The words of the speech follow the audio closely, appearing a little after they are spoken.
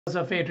What's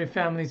up, Fave Trip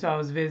family? So I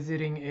was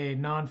visiting a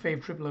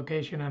non-Fave Trip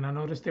location and I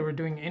noticed they were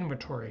doing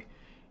inventory.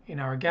 In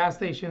our gas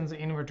stations,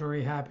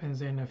 inventory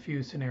happens in a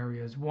few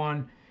scenarios.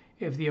 One,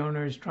 if the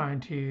owner is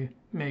trying to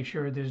make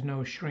sure there's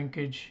no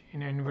shrinkage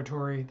in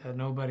inventory, that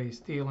nobody's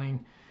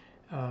stealing,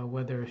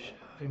 whether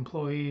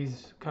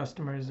employees,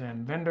 customers,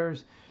 and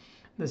vendors.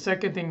 The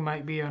second thing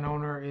might be an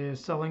owner is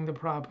selling the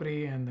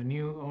property and the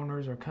new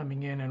owners are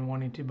coming in and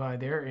wanting to buy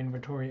their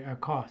inventory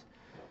at cost.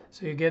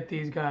 So you get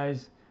these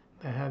guys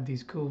that have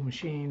these cool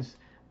machines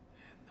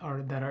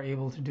or that are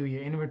able to do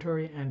your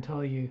inventory and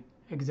tell you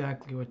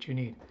exactly what you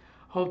need.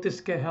 Hope this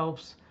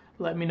helps.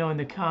 Let me know in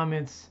the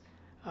comments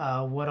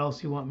what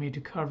else you want me to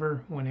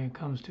cover when it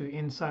comes to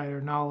insider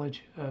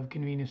knowledge of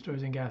convenience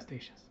stores and gas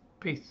stations.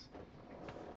 Peace.